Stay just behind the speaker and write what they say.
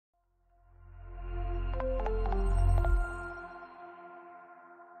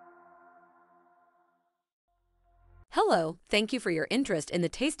Hello, thank you for your interest in the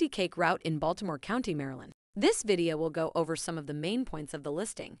Tastykake route in Baltimore County, Maryland. This video will go over some of the main points of the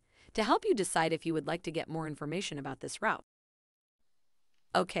listing to help you decide if you would like to get more information about this route.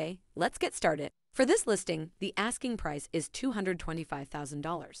 Okay, let's get started. For this listing, the asking price is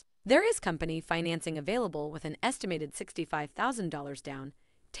 $225,000. There is company financing available with an estimated $65,000 down.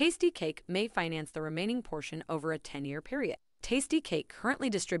 Tastykake may finance the remaining portion over a 10-year period. Tastykake currently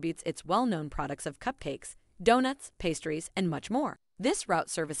distributes its well-known products of cupcakes, donuts, pastries, and much more. This route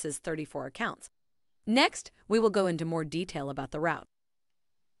services 34 accounts. Next, we will go into more detail about the route.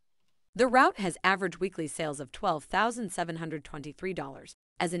 The route has average weekly sales of $12,723.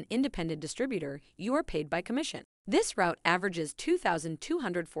 As an independent distributor, you are paid by commission. This route averages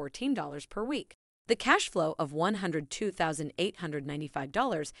 $2,214 per week. The cash flow of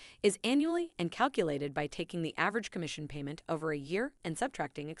 $102,895 is annually and calculated by taking the average commission payment over a year and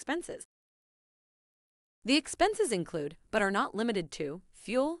subtracting expenses. The expenses include, but are not limited to,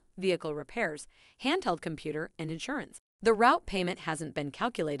 fuel, vehicle repairs, handheld computer, and insurance. The route payment hasn't been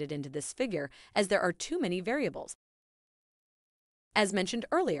calculated into this figure as there are too many variables. As mentioned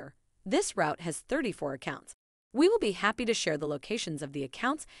earlier, this route has 34 accounts. We will be happy to share the locations of the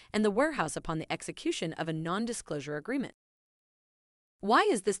accounts and the warehouse upon the execution of a non-disclosure agreement. Why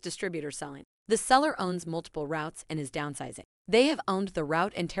is this distributor selling? The seller owns multiple routes and is downsizing. They have owned the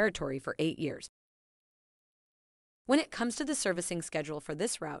route and territory for 8 years. When it comes to the servicing schedule for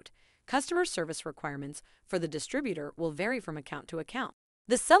this route, customer service requirements for the distributor will vary from account to account.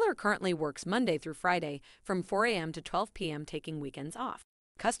 The seller currently works Monday through Friday from 4 a.m. to 12 p.m., taking weekends off.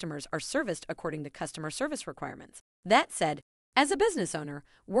 Customers are serviced according to customer service requirements. That said, as a business owner,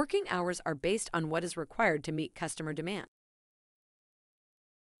 working hours are based on what is required to meet customer demand.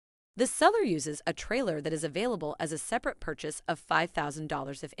 The seller uses a trailer that is available as a separate purchase of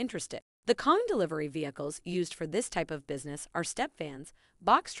 $5,000 if interested. The common delivery vehicles used for this type of business are step vans,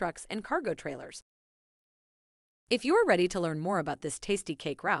 box trucks, and cargo trailers. If you are ready to learn more about this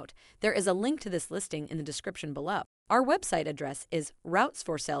Tastykake route, there is a link to this listing in the description below. Our website address is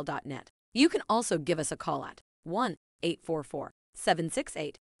routesforsale.net. You can also give us a call at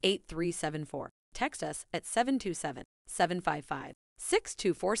 1-844-768-8374. Text us at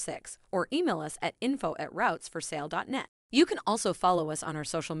 727-755-6246 or email us at info@routesforsale.net. You can also follow us on our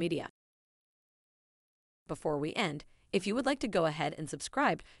social media. Before we end, if you would like to go ahead and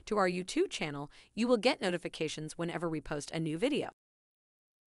subscribe to our YouTube channel, you will get notifications whenever we post a new video.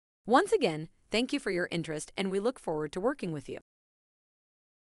 Once again, thank you for your interest and we look forward to working with you.